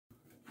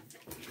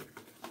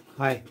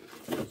Hi.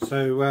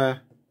 So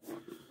the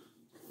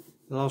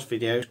last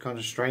video is kind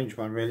of a strange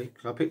one really,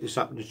 because I picked this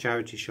up in the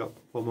charity shop.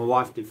 Well, my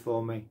wife did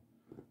for me.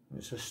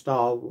 It's a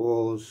Star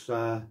Wars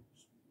Viewfinder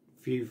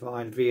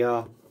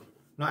VR.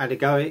 Not had to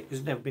go it because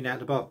it's never been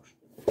out of the box.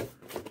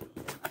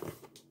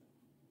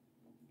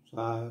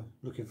 So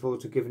looking forward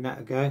to giving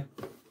that a go.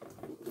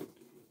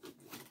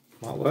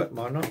 Might work,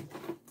 might not.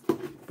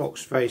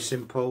 Box very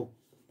simple.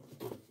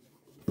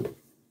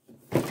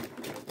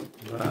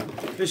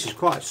 This is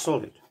quite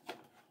solid.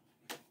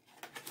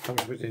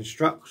 Comes with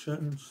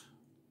instructions.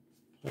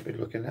 I'll be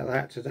looking at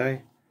that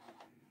today.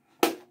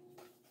 You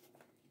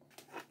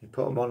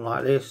put them on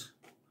like this,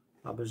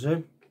 I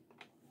presume.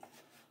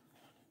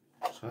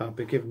 So I'll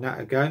be giving that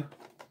a go.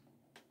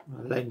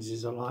 My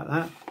lenses are like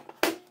that.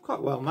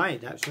 Quite well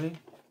made actually.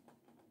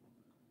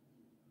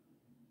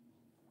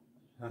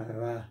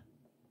 So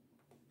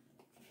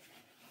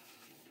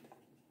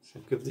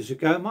give this a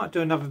go. I might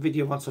do another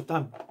video once I've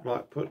done,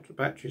 like put the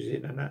batteries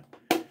in and that,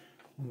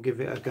 and give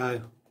it a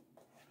go.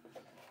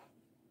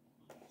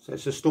 So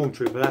it's a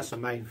Stormtrooper, that's the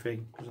main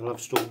thing, because I love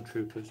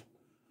Stormtroopers.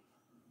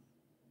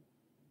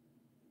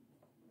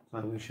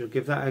 So we shall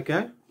give that a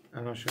go,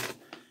 and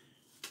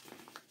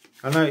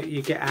I know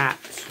you get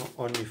apps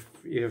on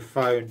your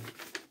phone,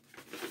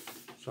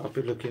 so I'll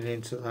be looking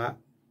into that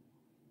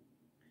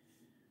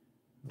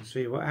and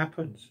see what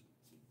happens.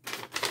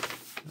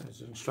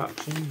 There's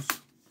instructions,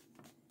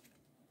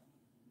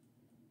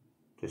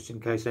 just in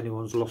case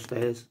anyone's lost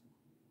theirs.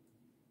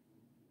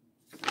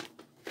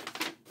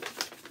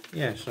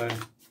 Yeah, so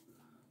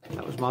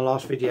that was my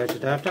last video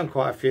today. I've done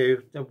quite a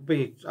few. There'll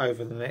be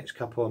over the next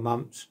couple of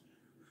months.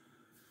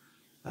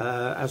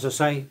 As I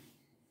say,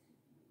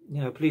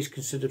 you know, please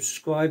consider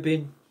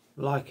subscribing,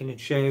 liking and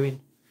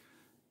sharing,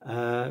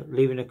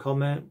 leaving a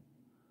comment,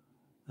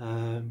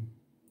 and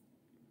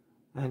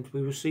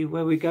we will see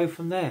where we go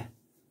from there.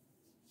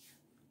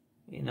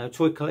 You know,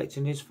 toy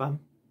collecting is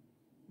fun,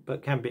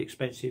 but can be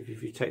expensive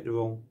if you take the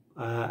wrong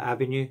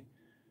avenue.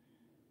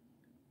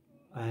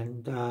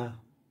 And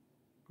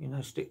you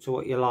know, stick to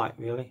what you like,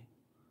 really.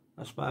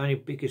 That's my only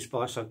big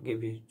advice I can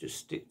give you. Just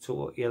stick to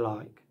what you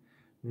like,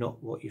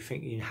 not what you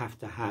think you have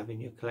to have in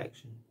your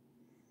collection,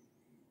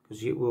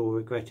 because you will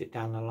regret it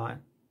down the line.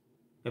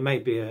 It may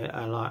be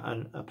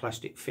a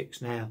plastic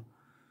fix now,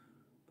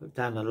 but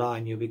down the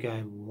line you'll be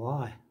going,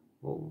 why?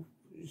 Well,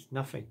 it's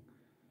nothing.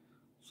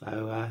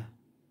 So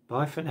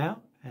bye for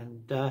now,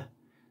 and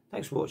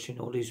thanks for watching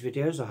all these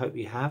videos. I hope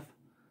you have,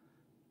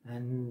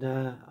 and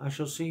I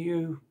shall see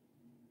you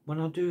when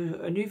I do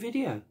a new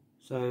video.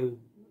 So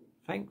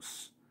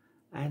thanks,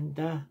 and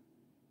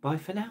bye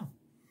for now.